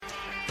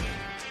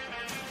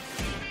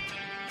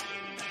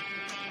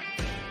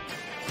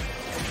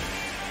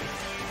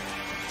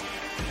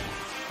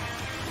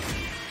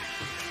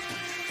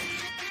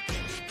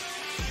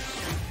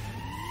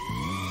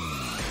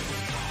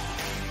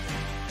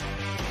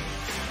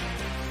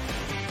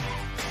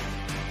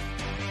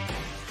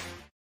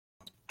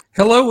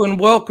Hello and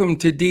welcome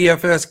to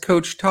DFS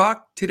Coach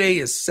Talk. Today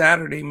is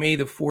Saturday, May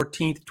the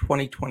 14th,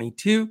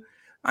 2022.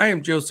 I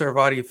am Joe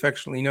Sarvati,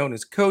 affectionately known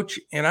as Coach,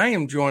 and I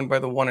am joined by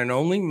the one and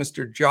only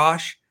Mr.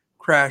 Josh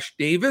Crash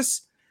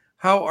Davis.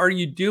 How are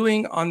you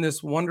doing on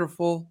this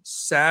wonderful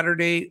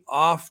Saturday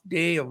off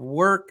day of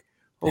work?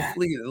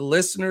 Hopefully the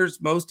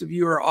listeners, most of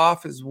you are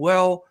off as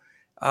well.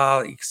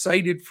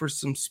 Excited for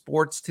some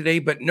sports today,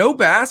 but no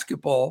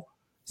basketball.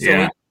 So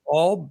it's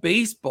all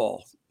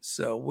baseball.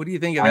 So what do you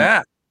think of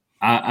that?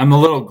 I'm a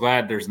little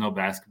glad there's no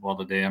basketball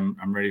today. I'm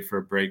ready for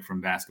a break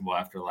from basketball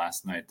after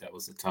last night. That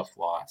was a tough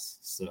loss.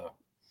 So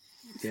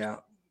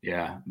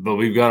yeah, but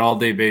we've got all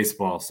day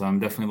baseball, so I'm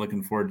definitely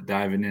looking forward to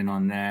diving in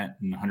on that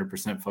and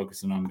 100%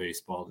 focusing on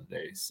baseball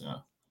today. So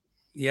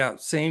yeah,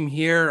 same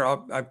here.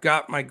 I've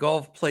got my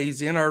golf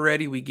plays in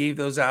already. We gave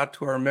those out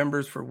to our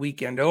members for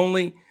weekend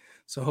only,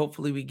 so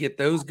hopefully we get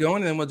those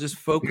going, and then we'll just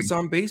focus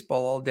on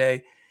baseball all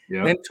day.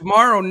 yeah. Then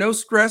tomorrow, no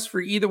stress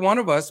for either one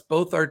of us.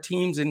 Both our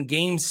teams in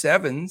game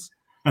sevens.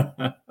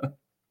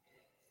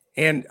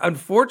 And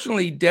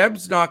unfortunately,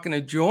 Deb's not going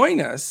to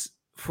join us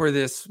for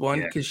this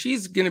one because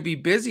she's going to be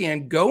busy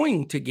and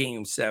going to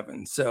game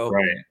seven. So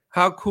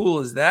how cool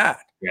is that?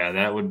 Yeah,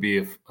 that would be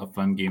a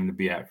fun game to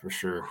be at for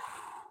sure.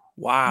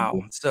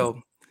 Wow.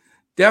 So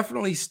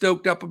definitely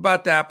stoked up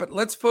about that. But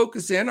let's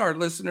focus in. Our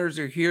listeners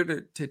are here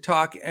to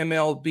talk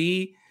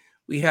MLB.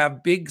 We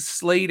have big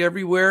slate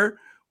everywhere.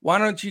 Why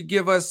don't you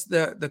give us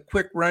the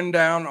quick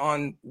rundown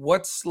on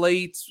what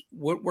slates,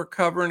 what we're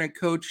covering at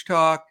Coach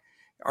Talk?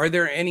 Are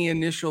there any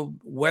initial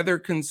weather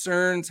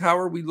concerns? How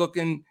are we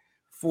looking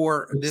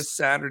for this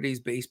Saturday's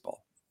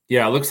baseball?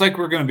 Yeah, it looks like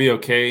we're going to be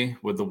okay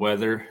with the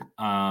weather.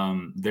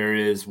 There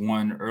is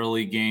one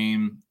early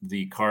game,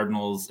 the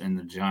Cardinals and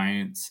the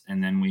Giants,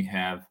 and then we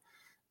have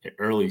an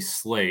early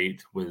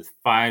slate with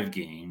 5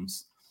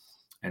 games,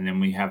 and then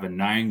we have a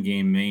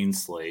 9-game main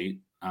slate,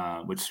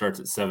 which starts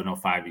at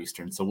 7:05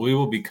 Eastern. So we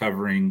will be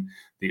covering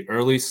the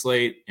early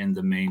slate and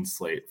the main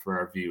slate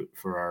for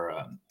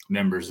our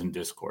members in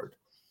Discord.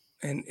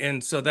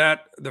 And so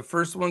that the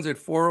first one's at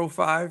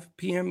 4:05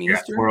 p.m.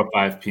 Eastern? Yeah,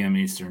 4:05 p.m.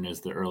 Eastern is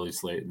the early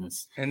slate.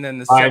 And then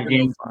the 5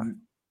 games.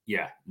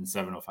 Yeah, and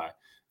 7:05.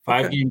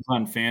 5 games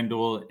on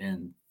FanDuel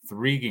and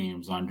 3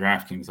 games on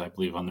DraftKings, I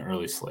believe, on the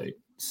early slate.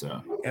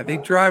 So yeah, they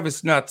drive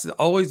us nuts,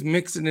 always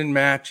mixing and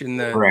matching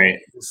the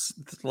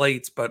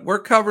slates, but we're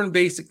covering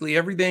basically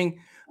everything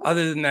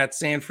other than that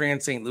San Fran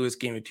St. Louis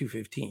game at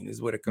 2:15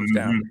 is what it comes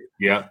down to.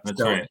 Yeah,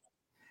 that's right.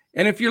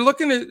 And if you're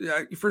looking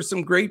for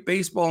some great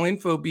baseball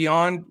info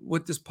beyond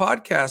what this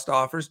podcast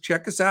offers,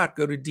 check us out.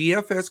 Go to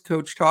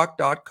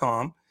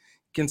dfscoachtalk.com.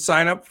 You can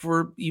sign up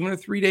for even a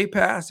 3-day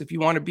pass if you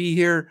want to be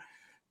here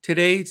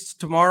today,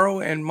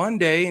 tomorrow, and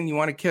Monday, and you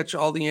want to catch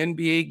all the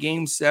NBA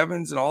Game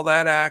 7s and all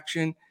that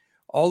action,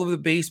 all of the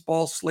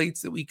baseball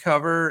slates that we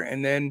cover,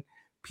 and then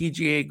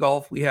PGA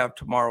golf we have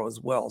tomorrow as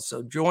well.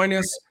 So join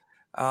us,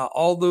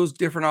 all those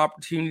different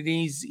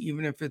opportunities,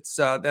 even if it's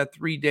that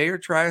 3-day, or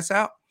try us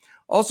out.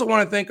 Also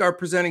want to thank our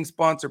presenting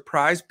sponsor,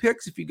 Prize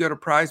Picks. If you go to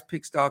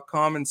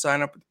prizepicks.com and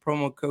sign up with the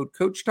promo code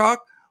Coach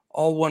Talk,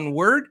 all one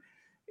word,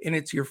 and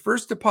it's your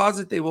first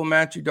deposit, they will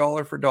match you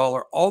dollar for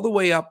dollar all the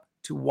way up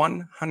to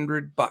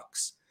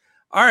 $100.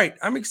 All right,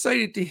 I'm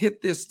excited to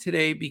hit this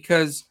today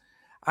because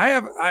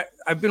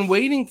I've been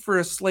waiting for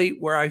a slate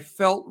where I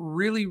felt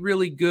really,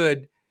 really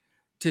good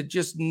to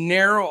just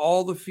narrow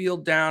all the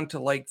field down to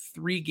like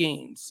 3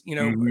 games. You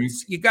know,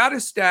 you got to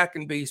stack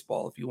in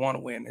baseball if you want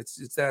to win.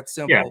 It's that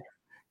simple. Yeah.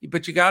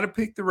 But you got to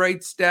pick the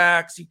right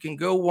stacks. You can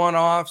go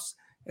one-offs,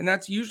 and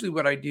that's usually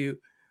what I do.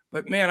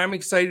 But, man, I'm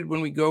excited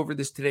when we go over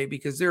this today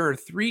because there are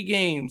 3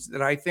 games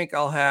that I think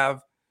I'll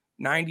have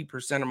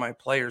 90% of my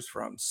players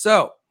from.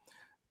 So,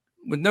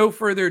 with no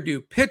further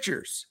ado,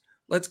 pitchers,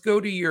 let's go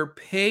to your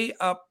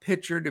pay-up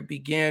pitcher to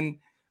begin.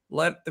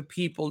 Let the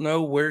people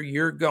know where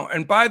you're going.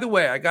 And, by the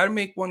way, I got to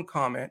make one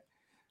comment.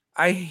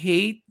 I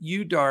hate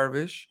you,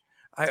 Darvish.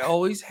 I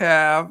always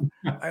have.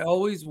 I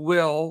always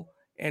will.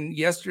 And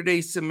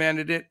yesterday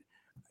cemented it.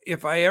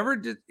 If I ever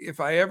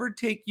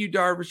take you,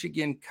 Darvish,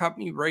 again, cut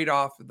me right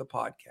off of the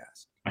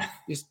podcast.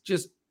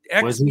 Just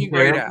X me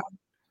right out.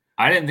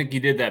 I didn't think he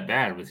did that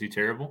bad. Was he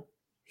terrible?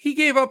 He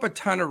gave up a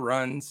ton of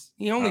runs.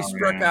 He only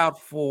struck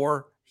out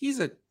 4. He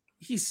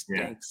stinks.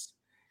 Yeah.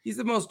 He's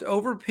the most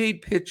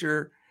overpaid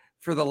pitcher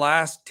for the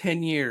last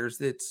 10 years.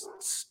 That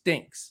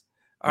stinks.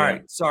 All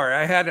right. Sorry.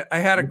 I had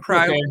a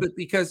cry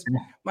because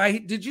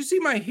did you see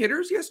my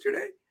hitters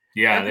yesterday?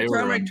 Yeah, every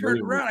time I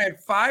turned around, I had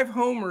 5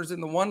 homers in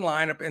the one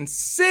lineup and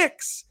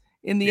 6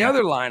 in the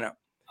other lineup.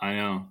 I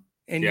know.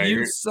 And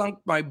you sunk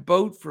my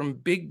boat from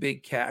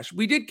big cash.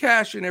 We did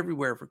cash in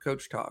everywhere for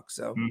Coach Talk.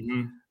 So,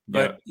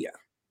 but yeah.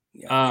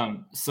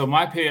 So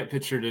my pay-up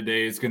pitcher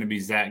today is going to be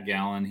Zach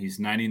Gallen. He's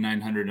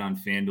 9,900 on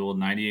FanDuel,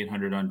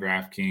 9,800 on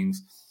DraftKings.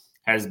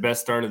 Had his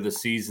best start of the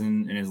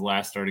season in his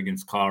last start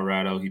against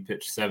Colorado. He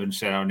pitched 7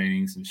 shutout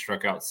innings and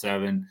struck out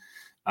 7.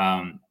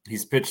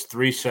 He's pitched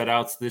 3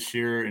 shutouts this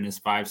year in his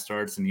 5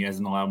 starts, and he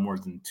hasn't allowed more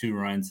than 2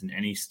 runs in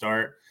any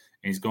start.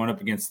 And he's going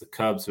up against the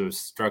Cubs, who have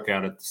struck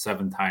out at the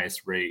 7th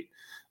highest rate.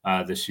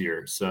 this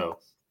year. So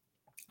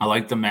I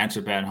like the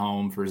matchup at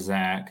home for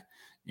Zach,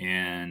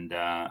 and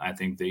I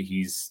think that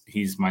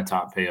he's my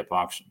top pay up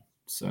option.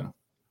 So,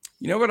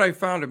 you know what I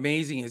found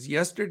amazing is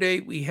yesterday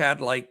we had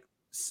like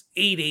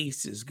 8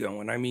 aces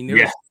going. I mean, there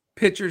yeah, was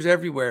pitchers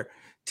everywhere.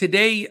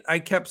 Today I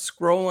kept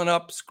scrolling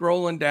up,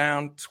 scrolling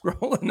down,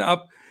 scrolling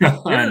up. There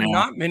I are know.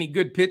 not many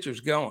good pitchers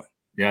going.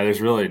 Yeah,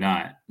 there's really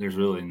not. There's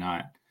really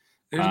not.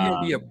 There's going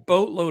to be a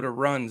boatload of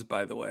runs,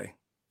 by the way.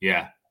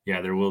 Yeah,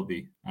 there will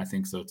be. I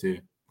think so too.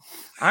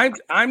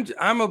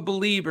 I'm a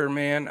believer,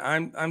 man.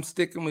 I'm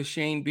sticking with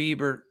Shane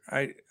Bieber.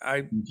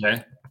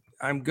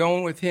 I'm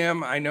going with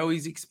him. I know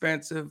he's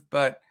expensive,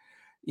 but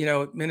you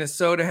know,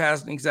 Minnesota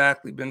hasn't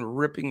exactly been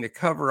ripping the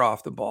cover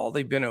off the ball.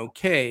 They've been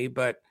okay,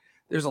 but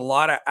there's a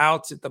lot of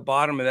outs at the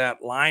bottom of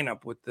that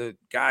lineup with the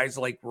guys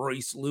like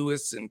Royce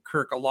Lewis and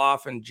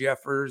Kirkaloff and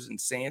Jeffers and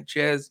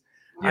Sanchez.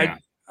 Yeah.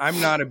 I'm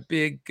not a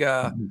big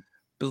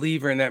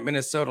believer in that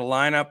Minnesota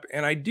lineup,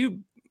 and I do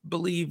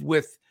believe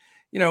with,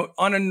 you know,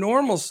 on a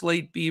normal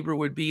slate, Bieber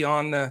would be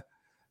on the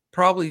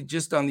probably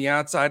just on the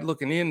outside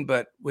looking in,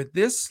 but with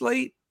this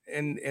slate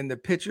and the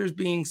pitchers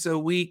being so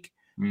weak,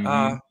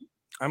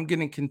 I'm going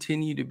to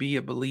continue to be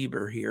a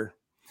believer here.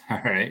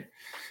 All right.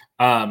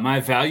 My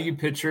value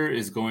pitcher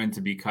is going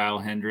to be Kyle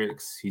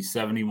Hendricks. He's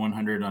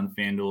 7,100 on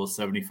FanDuel,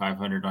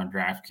 7,500 on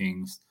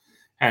DraftKings.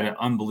 Had an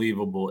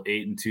unbelievable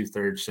 8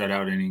 2/3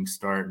 shutout inning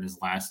start in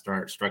his last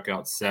start. Struck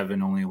out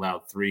 7, only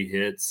allowed 3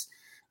 hits.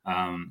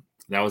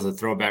 That was a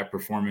throwback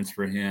performance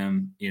for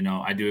him. You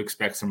know, I do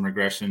expect some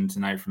regression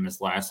tonight from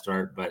his last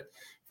start, but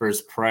for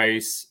his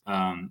price,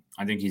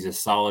 I think he's a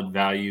solid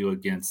value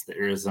against the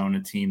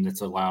Arizona team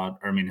that's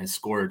has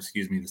scored,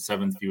 the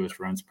 7th fewest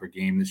runs per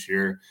game this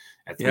year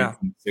at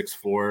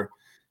 3.64.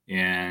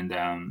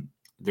 And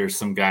there's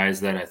some guys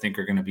that I think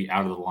are going to be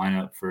out of the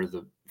lineup for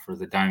the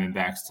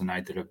Diamondbacks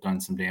tonight that have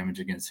done some damage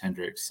against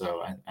Hendricks.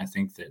 So I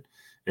think that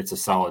it's a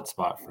solid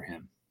spot for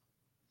him.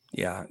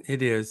 Yeah,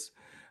 it is.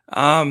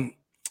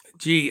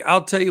 Gee,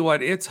 I'll tell you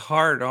what, it's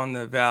hard on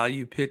the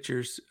value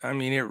pitchers. I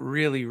mean, it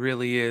really,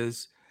 really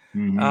is.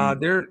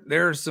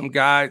 There are some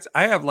guys.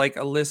 I have like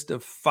a list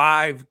of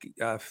 5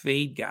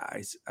 fade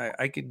guys.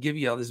 I could give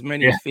you as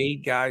many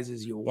fade guys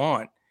as you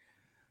want.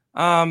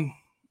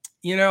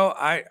 You know,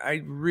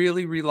 I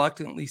really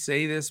reluctantly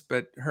say this,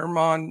 but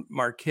German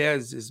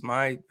Marquez is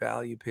my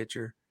value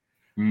pitcher.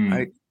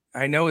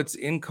 I know it's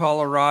in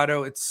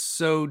Colorado. It's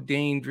so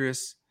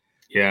dangerous.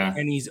 Yeah.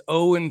 And he's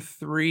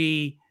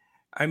 0-3.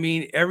 I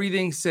mean,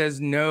 everything says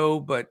no,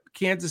 but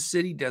Kansas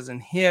City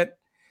doesn't hit.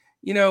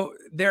 You know,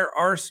 there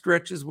are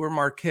stretches where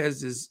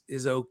Marquez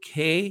is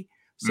okay.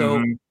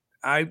 So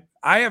I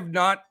have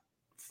not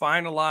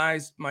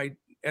finalized my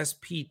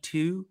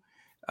SP2,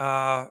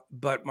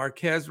 but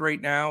Marquez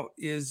right now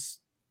is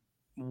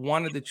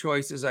one of the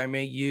choices I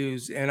may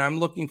use. And I'm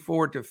looking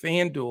forward to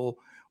FanDuel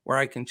where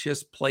I can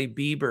just play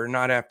Bieber and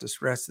not have to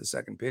stress the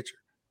second pitcher.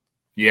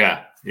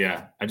 Yeah.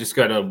 I just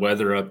got a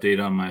weather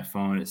update on my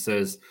phone. It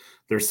says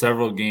there's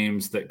several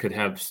games that could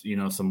have,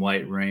 some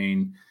light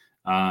rain.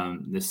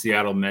 The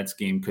Seattle Mets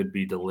game could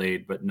be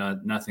delayed, but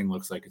nothing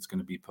looks like it's going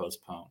to be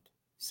postponed.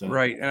 So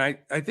right, and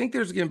I think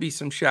there's going to be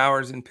some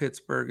showers in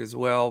Pittsburgh as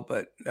well,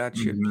 but that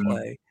should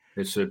play.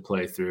 It should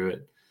play through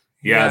it.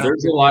 Yeah,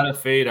 there's a lot of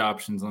fade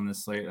options on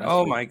this slate.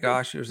 Oh my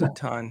gosh, there's a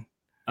ton.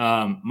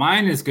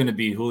 Mine is going to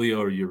be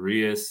Julio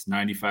Urias,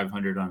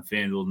 9,500 on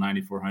FanDuel,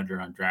 9,400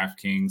 on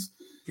DraftKings.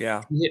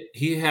 Yeah,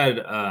 he had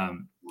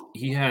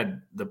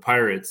the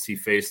Pirates he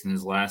faced in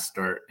his last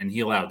start, and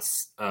he allowed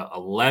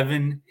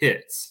 11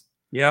 hits.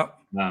 Yep.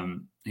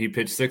 He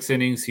pitched 6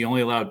 innings. He only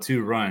allowed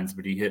 2 runs,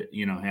 but he had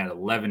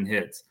 11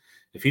 hits.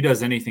 If he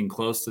does anything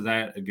close to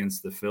that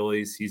against the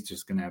Phillies, he's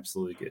just going to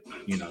absolutely get,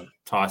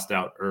 tossed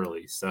out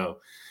early. So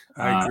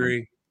I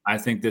agree. I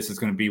think this is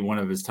going to be one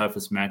of his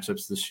toughest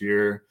matchups this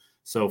year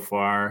so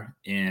far.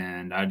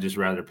 And I'd just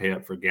rather pay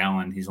up for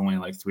Gallen. He's only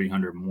like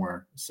 300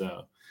 more.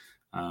 So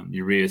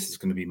Urias is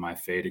going to be my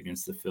fade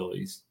against the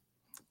Phillies.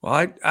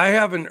 Well, I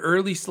have an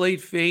early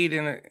slate fade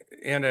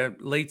and a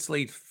late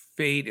slate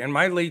fade, and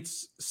my late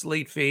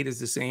slate fade is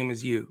the same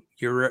as you.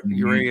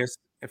 Urias,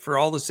 for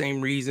all the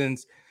same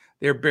reasons.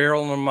 They're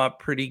barreling them up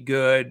pretty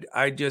good.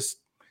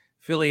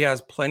 Philly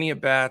has plenty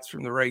of bats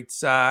from the right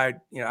side.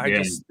 I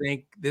just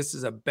think this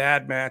is a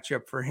bad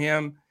matchup for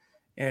him,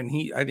 and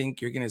I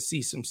think you're going to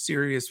see some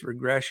serious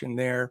regression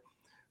there.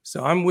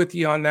 So I'm with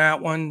you on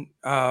that one.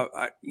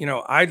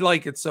 I'd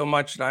like it so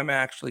much that I'm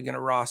actually going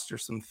to roster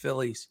some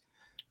Phillies.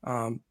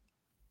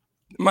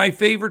 My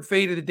favorite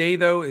fade of the day,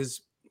 though,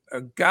 is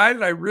a guy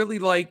that I really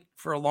like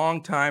for a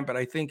long time, but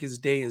I think his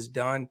day is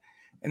done,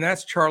 and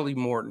that's Charlie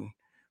Morton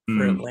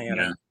for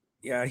Atlanta.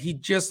 Yeah, he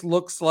just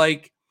looks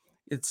like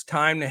it's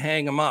time to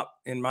hang him up,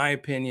 in my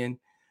opinion.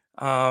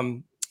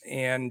 I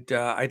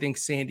think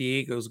San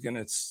Diego's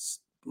going to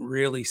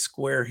really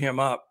square him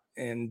up,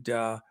 and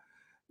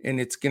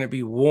it's going to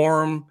be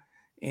warm,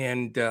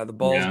 and the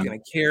ball's going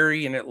to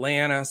carry in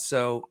Atlanta.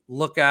 So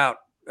look out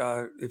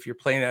if you're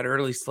playing that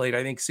early slate.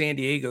 I think San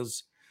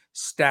Diego's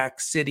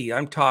stacked city.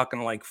 I'm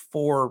talking like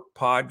 4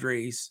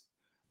 Padres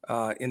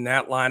in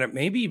that lineup,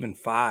 maybe even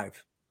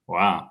 5.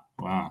 Wow.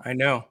 I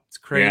know, it's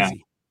Yeah.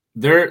 crazy.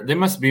 They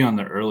must be on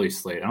the early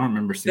slate. I don't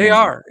remember seeing They them.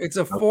 are. It's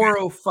a Okay.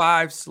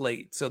 4:05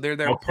 slate, so they're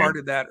Okay. part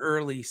of that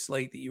early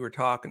slate that you were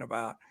talking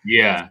about.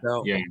 Yeah.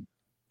 So, Yeah.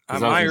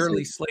 my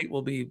early slate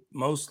will be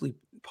mostly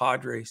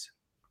Padres.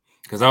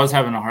 Because I was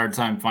having a hard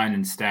time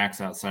finding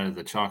stacks outside of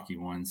the chalky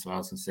ones. So I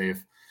was gonna say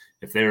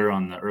if they were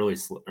on the early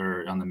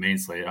or on the main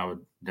slate, I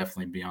would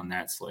definitely be on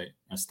that slate.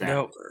 A stack.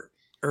 No,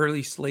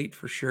 early slate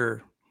for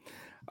sure.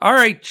 All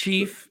right,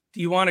 Chief. Do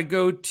you want to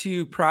go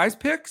to Prize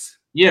Picks?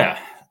 Yeah,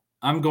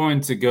 I'm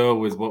going to go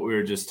with what we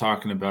were just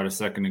talking about a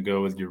second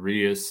ago with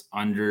Urias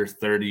under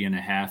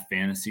 30.5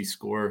 fantasy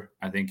score.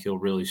 I think he'll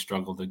really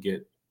struggle to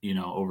get,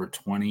 over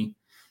 20.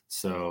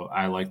 So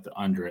I like the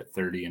under at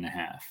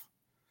 30.5.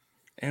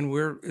 And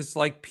it's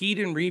like Pete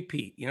and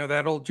repeat. You know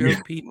that old joke,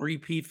 Yeah. Pete and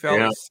repeat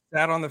fellas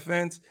sat on the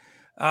fence.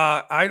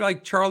 I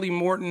like Charlie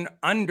Morton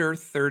under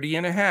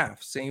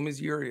 30.5, same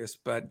as Urias,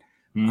 but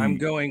I'm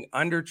going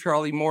under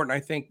Charlie Morton. I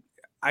think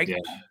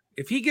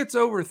if he gets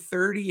over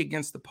 30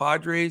 against the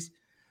Padres,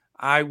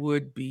 I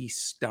would be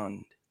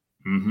stunned.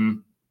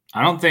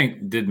 I don't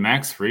think I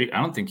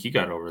don't think he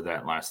got over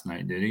that last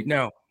night, did he?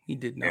 No, he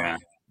did not.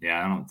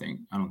 Yeah, I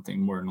don't think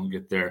Morton will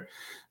get there.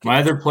 My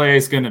other play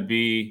is going to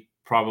be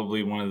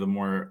probably one of the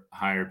more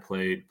higher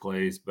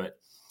plays, but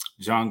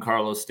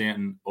Giancarlo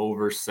Stanton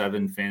over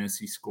 7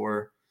 fantasy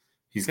score.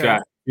 He's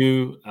got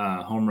 2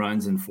 home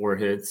runs and 4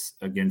 hits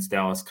against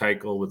Dallas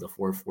Keuchel with a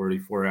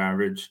 4.44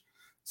 average.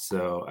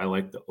 So I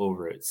like the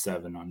over at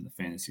 7 on the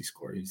fantasy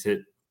score. He's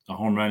hit a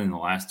home run in the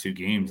last 2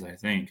 games, I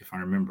think, if I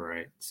remember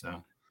right.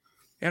 So.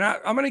 And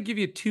I'm going to give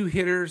you 2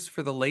 hitters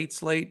for the late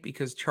slate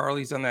because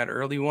Charlie's on that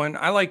early one.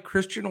 I like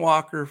Christian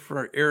Walker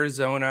for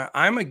Arizona.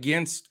 I'm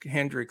against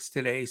Hendricks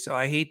today, so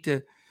I hate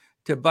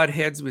to butt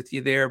heads with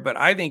you there, but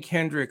I think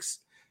Hendricks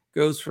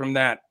goes from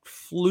that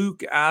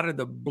fluke out of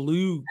the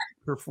blue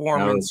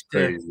performance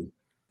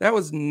that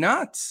was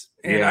nuts.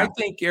 And I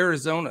think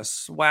Arizona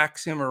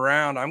swacks him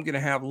around. I'm going to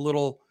have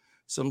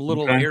some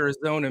little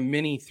Arizona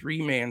mini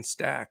 3-man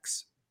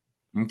stacks.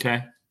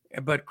 Okay.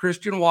 But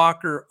Christian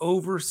Walker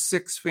over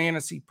 6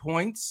 fantasy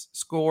points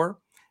score.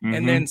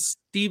 And then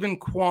Stephen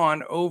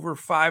Kwan over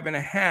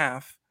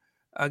 5.5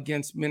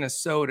 against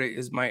Minnesota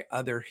is my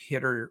other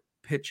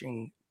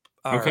hitting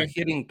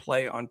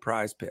play on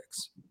Prize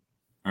Picks.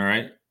 All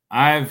right.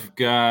 I've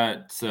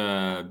got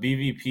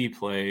BVP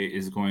play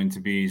is going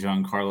to be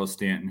Giancarlo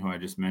Stanton, who I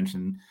just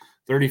mentioned.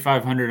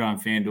 3,500 on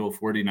FanDuel,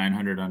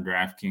 4,900 on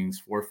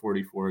DraftKings,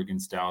 444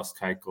 against Dallas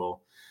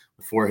Keuchel.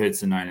 4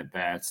 hits and 9 at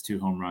bats, 2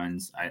 home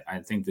runs. I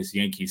think this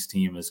Yankees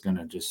team is going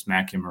to just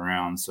smack him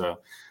around. So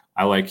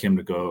I like him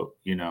to go,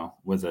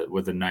 with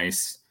a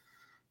nice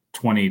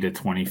 20 to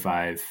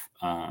 25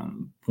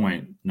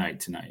 point night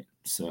tonight.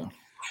 So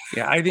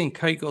yeah, I think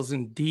Keuchel's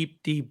in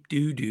deep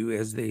doo-doo,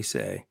 as they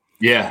say.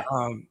 Yeah.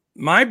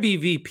 My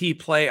BVP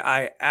play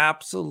I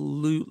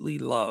absolutely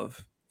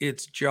love.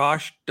 It's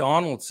Josh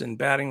Donaldson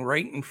batting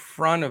right in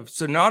front of.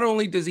 So not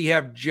only does he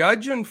have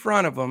Judge in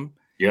front of him,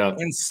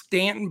 and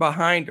Stanton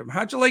behind him.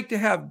 How'd you like to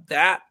have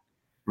that?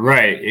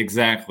 Right,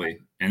 exactly.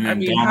 And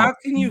then how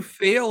can you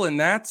fail in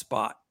that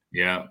spot?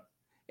 Yeah.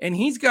 And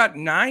he's got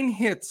 9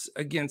 hits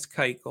against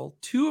Keuchel,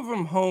 2 of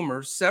them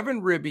homers,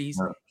 7 ribbies.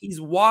 Yeah. He's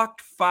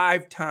walked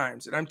 5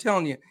 times. And I'm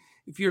telling you,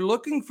 if you're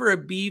looking for a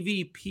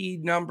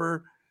BVP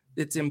number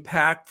that's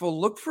impactful,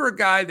 look for a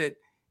guy that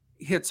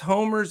hits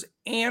homers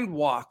and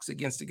walks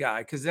against a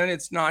guy, because then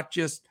it's not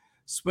just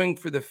swing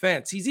for the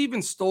fence. He's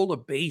even stole a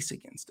base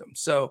against him.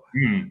 So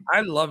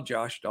I love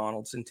Josh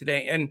Donaldson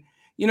today. And,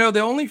 the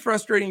only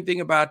frustrating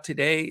thing about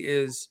today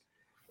is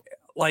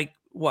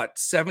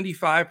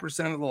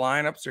 75% of the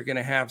lineups are going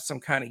to have some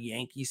kind of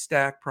Yankee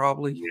stack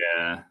probably.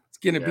 Yeah. It's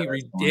going to be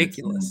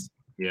ridiculous.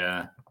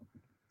 Yeah.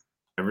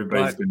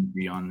 Everybody's going to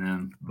be on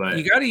them. But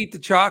you got to eat the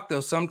chalk,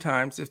 though,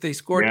 sometimes. If they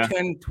score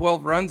 10,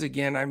 12 runs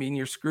again, I mean,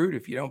 you're screwed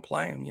if you don't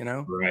play them,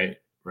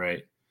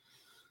 Right.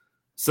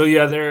 So,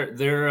 yeah,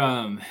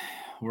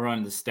 we're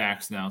on the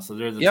stacks now. So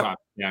they're the top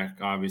stack,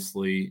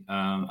 obviously.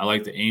 I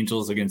like the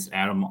Angels against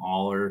Adam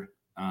Oller.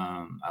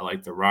 I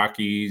like the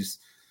Rockies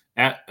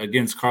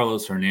against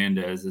Carlos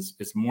Hernandez.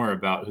 It's more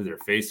about who they're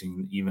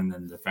facing even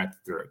than the fact that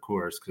they're at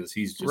Coors, because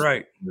he's just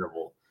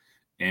terrible.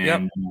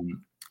 And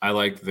I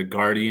like the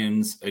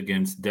Guardians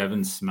against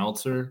Devin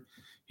Smeltzer.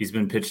 He's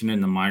been pitching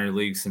in the minor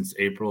leagues since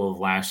April of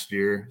last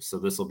year, so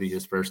this will be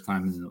his first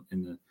time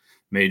in the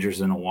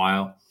majors in a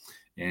while.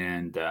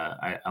 And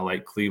I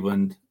like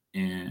Cleveland,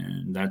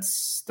 and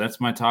that's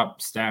my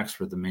top stacks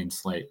for the main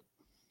slate.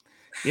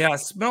 Yeah,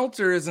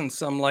 Smeltzer isn't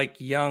some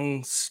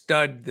young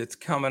stud that's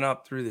coming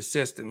up through the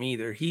system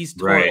either. He's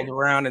toiled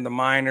around in the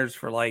minors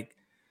for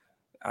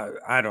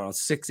I don't know,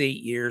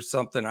 6-8 years,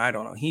 something. I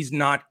don't know. He's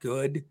not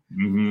good.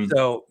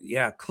 So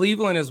yeah,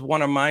 Cleveland is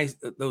one of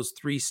those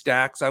 3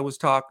 stacks I was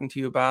talking to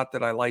you about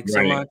that I like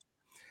so much.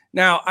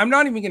 Now, I'm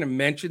not even going to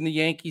mention the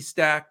Yankee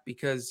stack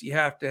because you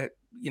have to,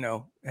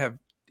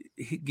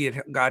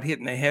 got hit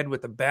in the head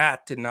with a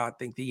bat to not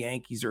think the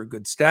Yankees are a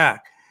good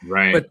stack.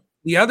 Right. But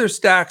the other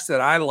stacks that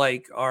I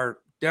like are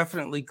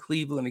definitely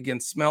Cleveland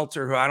against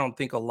Smelter, who I don't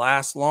think will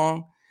last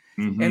long.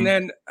 Mm-hmm. And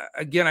then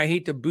again, I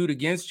hate to boot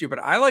against you, but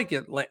I like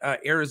it.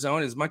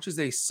 Arizona, as much as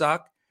they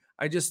suck,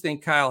 I just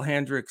think Kyle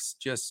Hendricks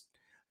just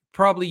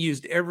probably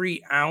used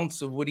every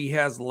ounce of what he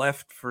has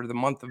left for the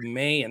month of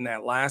May in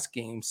that last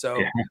game.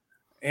 So,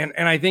 and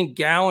I think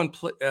Gallen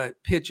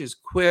pitches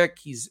quick.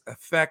 He's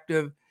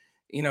effective.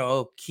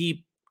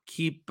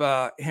 Keep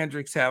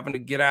Hendricks having to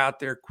get out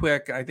there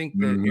quick. I think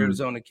that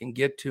Arizona can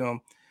get to him.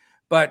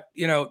 But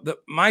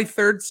my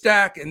third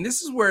stack, and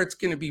this is where it's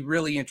going to be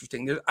really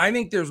interesting. I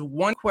think there's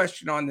one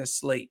question on this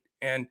slate,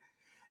 and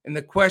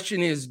the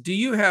question is: do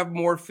you have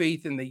more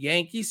faith in the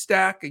Yankee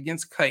stack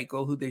against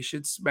Keuchel, who they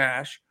should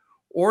smash,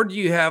 or do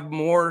you have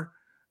more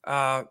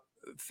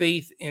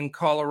faith in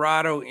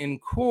Colorado in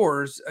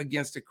Coors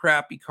against a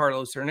crappy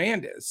Carlos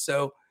Hernandez?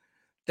 So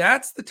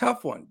that's the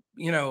tough one.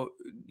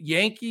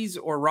 Yankees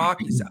or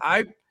Rockies.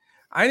 I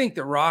think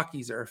the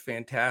Rockies are a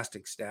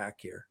fantastic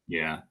stack here.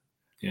 Yeah.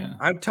 Yeah.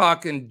 I'm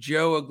talking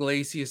Joe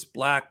Iglesias,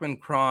 Blackmon,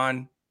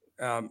 Cron,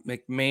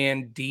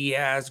 McMahon,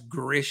 Diaz,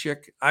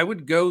 Grishik. I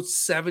would go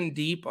 7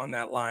 deep on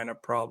that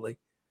lineup probably.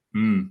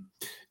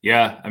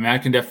 Yeah, I mean, I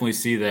can definitely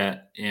see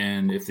that.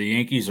 And if the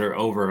Yankees are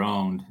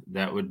over-owned,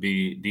 that would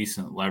be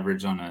decent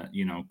leverage on a,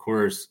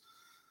 Coors.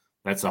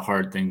 That's a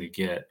hard thing to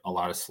get a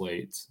lot of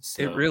slates.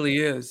 So. It really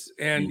is.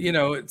 And,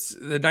 it's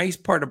the nice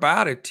part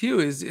about it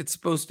too, is it's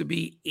supposed to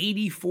be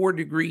 84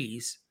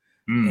 degrees.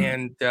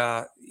 And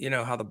how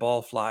the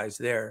ball flies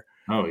there.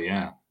 Oh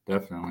yeah,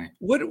 definitely.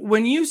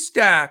 When you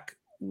stack,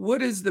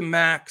 what is the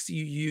max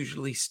you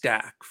usually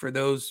stack for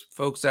those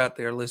folks out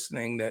there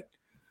listening that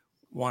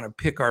want to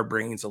pick our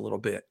brains a little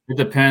bit? It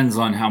depends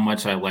on how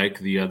much I like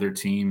the other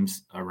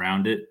teams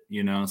around it,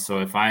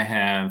 So if I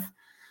have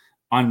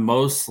on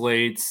most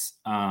slates,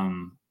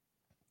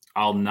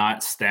 I'll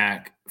not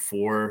stack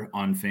 4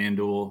 on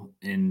FanDuel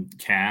in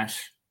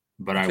cash,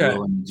 but I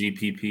will in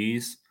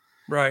GPPs.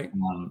 Right.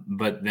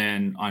 But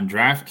then on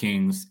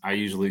DraftKings, I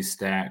usually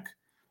stack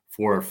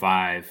 4 or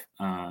 5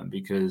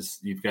 because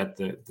you've got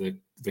the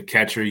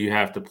catcher you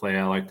have to play.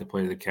 I like to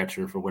play the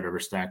catcher for whatever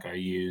stack I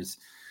use.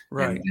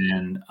 Right.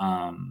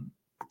 And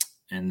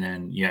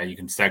then you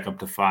can stack up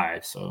to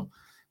 5. So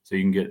you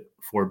can get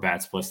 4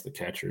 bats plus the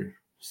catcher.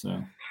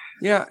 So.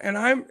 Yeah, and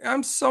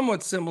I'm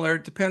somewhat similar.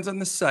 It depends on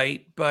the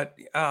site, but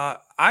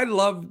I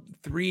love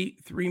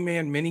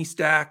three-man mini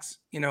stacks,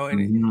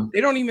 and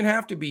they don't even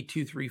have to be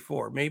 2, 3,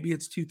 4. Maybe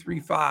it's 2, 3,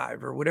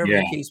 5 or whatever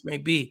the case may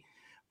be.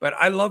 But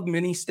I love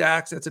mini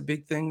stacks. That's a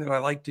big thing that I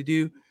like to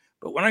do.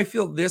 But when I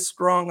feel this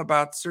strong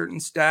about certain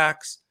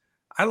stacks,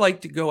 I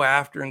like to go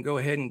after and go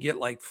ahead and get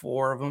like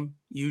 4 of them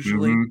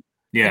usually.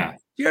 Yeah. I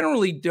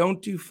generally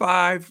don't do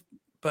 5,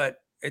 but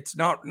it's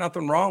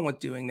nothing wrong with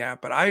doing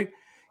that. But I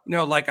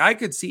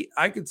could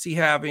see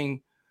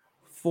having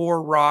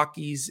 4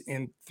 Rockies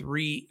and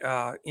 3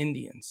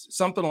 Indians,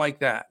 something like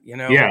that,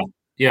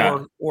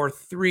 Yeah. Or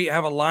 3,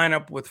 have a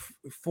lineup with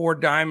 4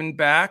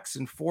 Diamondbacks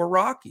and 4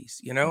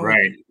 Rockies,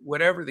 right.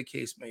 Whatever the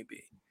case may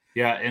be.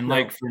 Yeah. And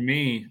like for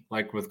me,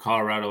 like with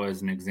Colorado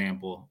as an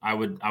example, I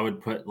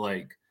would put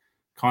like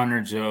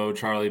Connor Joe,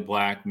 Charlie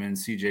Blackmon,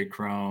 CJ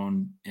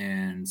Cron,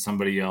 and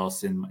somebody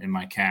else in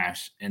my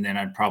cash. And then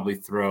I'd probably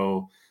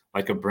throw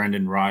like a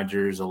Brendan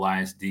Rodgers,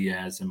 Elias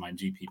Diaz in my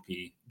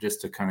GPP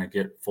just to kind of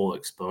get full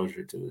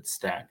exposure to the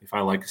stack. If I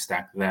like a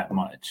stack that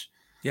much,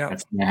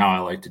 that's how I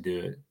like to do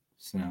it.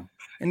 So,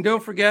 and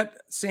don't forget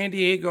San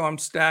Diego. I'm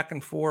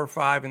stacking 4 or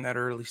 5 in that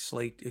early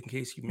slate in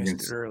case you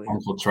missed it earlier.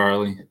 Uncle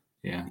Charlie,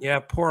 yeah,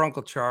 poor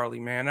Uncle Charlie,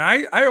 man.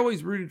 I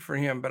always rooted for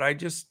him, but I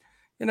just,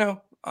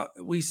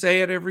 we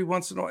say it every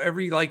once in a while,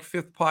 every like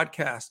 5th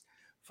podcast.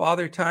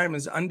 Father Time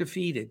is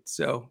undefeated,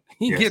 so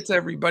he gets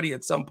everybody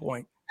at some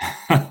point.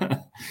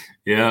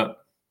 Yeah.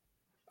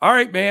 All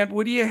right, man.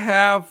 What do you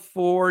have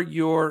for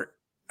your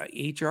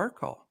HR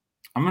call?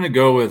 I'm going to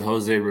go with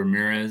Jose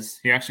Ramirez.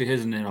 He actually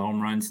hasn't hit a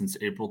home run since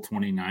April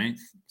 29th.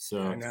 So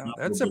I know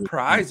that's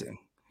surprising.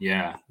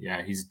 Yeah,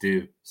 he's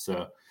due. So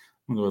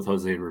I'm going to go with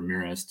Jose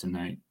Ramirez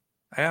tonight.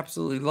 I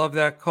absolutely love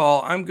that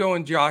call. I'm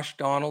going Josh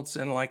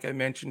Donaldson, like I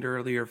mentioned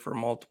earlier, for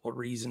multiple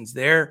reasons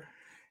there.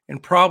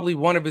 And probably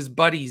one of his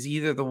buddies,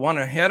 either the one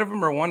ahead of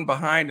him or one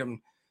behind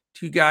him.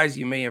 2 guys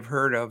you may have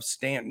heard of,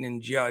 Stanton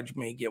and Judge,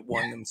 may get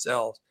one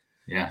themselves.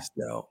 Yeah.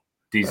 So,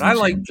 but I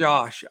like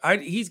Josh.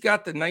 He's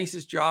got the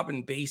nicest job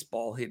in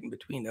baseball hitting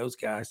between those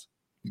guys.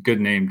 Good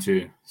name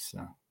too.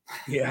 So.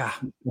 Yeah.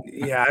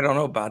 I don't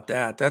know about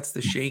that. That's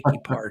the shaky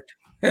part.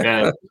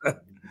 Yeah.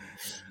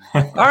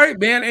 All right,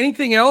 man.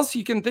 Anything else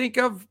you can think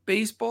of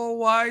baseball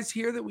wise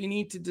here that we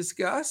need to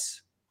discuss?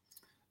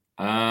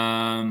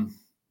 No,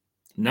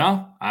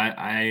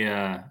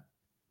 I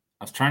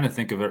was trying to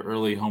think of an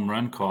early home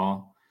run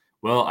call.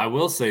 Well, I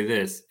will say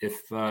this.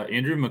 If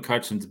Andrew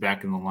McCutchen's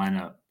back in the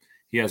lineup,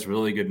 he has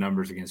really good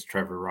numbers against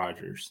Trevor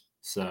Rogers.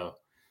 So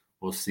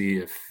we'll see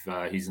if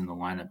he's in the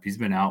lineup. He's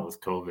been out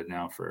with COVID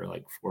now for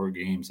like 4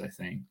 games, I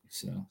think.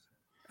 So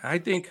I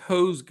think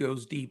Hose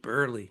goes deep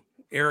early.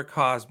 Eric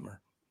Hosmer.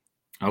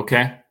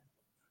 Okay.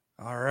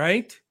 All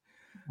right.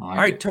 All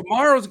right,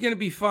 tomorrow's going to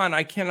be fun.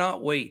 I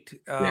cannot wait.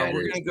 Yeah,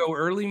 We're going to go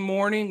early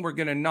morning. We're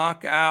going to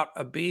knock out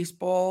a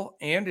baseball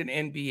and an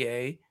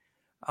NBA.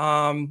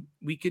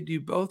 We could do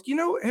both. You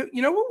know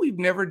what we've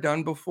never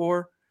done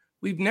before?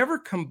 We've never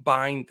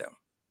combined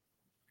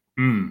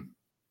them.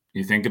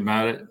 You think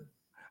about it?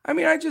 I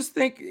mean, I just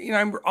think,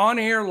 I'm on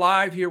air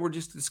live here. We're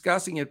just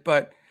discussing it,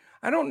 but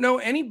I don't know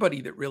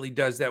anybody that really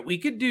does that. We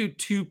could do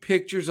 2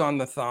 pictures on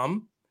the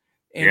thumb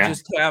and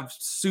just have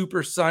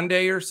Super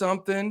Sunday or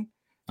something,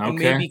 and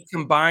maybe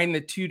combine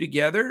the 2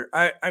 together.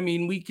 I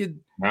mean, we could.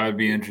 That would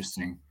be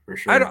interesting for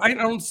sure. I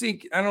don't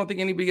think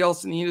anybody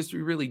else in the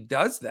industry really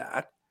does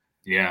that.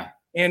 Yeah.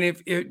 And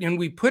and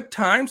we put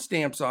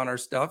timestamps on our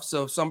stuff,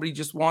 so if somebody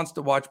just wants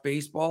to watch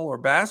baseball or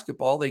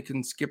basketball, they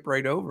can skip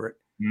right over it.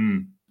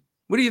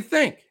 What do you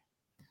think?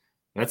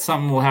 That's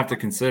something we'll have to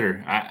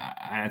consider.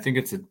 I think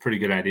it's a pretty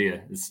good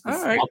idea. It's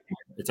right.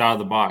 It's out of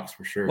the box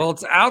for sure. Well,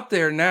 it's out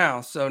there now,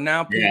 so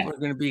now people are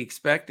going to be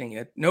expecting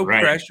it. No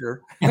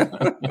pressure.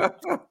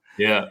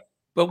 Yeah.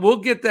 But we'll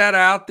get that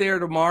out there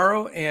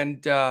tomorrow,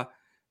 and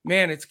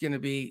man,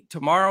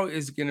 tomorrow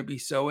is going to be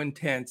so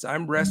intense.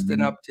 I'm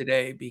resting up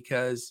today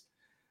because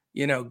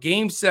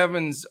game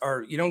 7s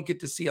you don't get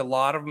to see a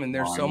lot of them, and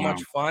they're so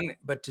much fun.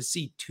 But to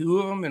see 2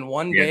 of them in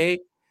one day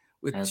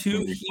with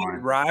 2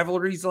 heated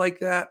rivalries like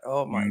that,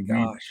 oh my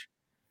gosh.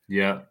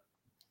 Yeah.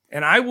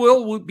 And I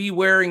will be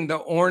wearing the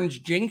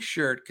orange Jinx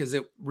shirt because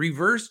it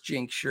reverse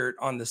Jinx shirt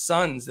on the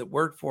Suns that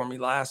worked for me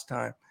last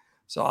time.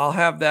 So I'll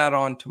have that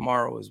on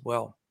tomorrow as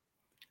well.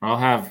 I'll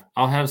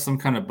have some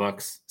kind of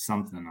Bucks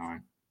something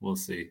on. We'll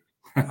see.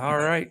 All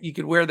right. You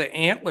could wear the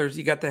antlers.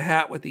 You got the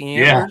hat with the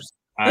antlers.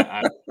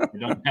 Yeah. I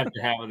don't have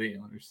to have the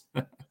antlers.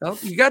 Well,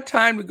 you got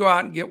time to go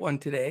out and get one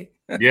today.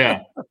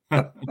 Yeah.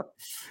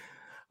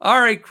 All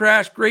right,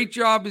 Crash. Great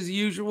job as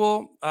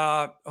usual.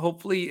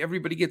 Hopefully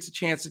everybody gets a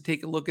chance to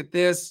take a look at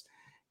this,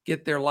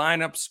 get their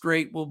lineup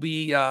straight. We'll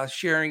be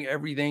sharing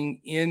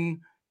everything in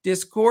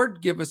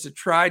Discord. Give us a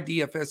try,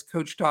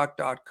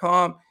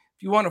 dfscoachtalk.com.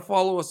 If you want to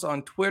follow us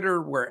on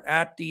Twitter, we're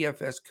at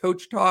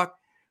dfscoachtalk.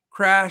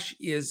 Crash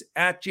is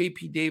at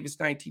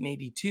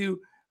jpdavis1982.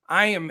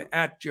 I am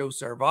at Joe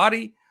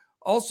Sarvati.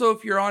 Also,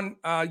 if you're on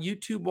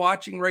YouTube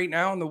watching right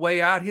now on the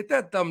way out, hit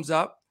that thumbs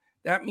up.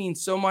 That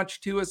means so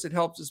much to us. It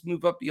helps us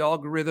move up the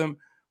algorithm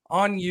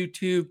on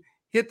YouTube.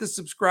 Hit the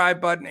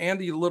subscribe button and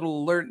the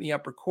little alert in the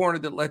upper corner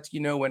that lets you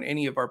know when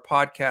any of our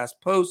podcasts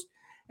post.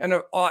 And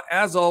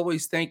as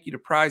always, thank you to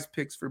Prize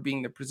Picks for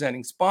being the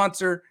presenting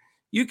sponsor.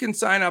 You can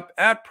sign up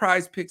at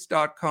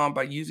prizepicks.com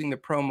by using the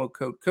promo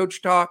code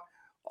CoachTalk,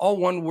 all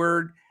one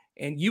word,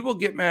 and you will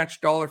get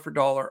matched dollar for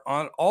dollar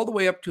on all the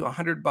way up to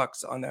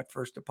 $100 on that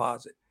first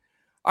deposit.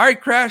 All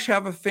right, Crash,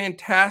 have a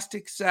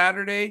fantastic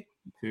Saturday.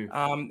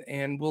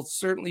 And we'll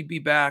certainly be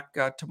back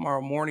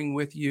tomorrow morning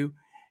with you.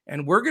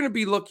 And we're going to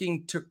be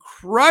looking to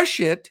crush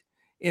it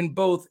in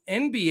both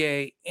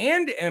NBA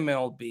and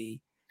MLB,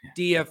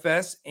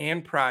 DFS,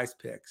 and Prize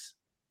Picks.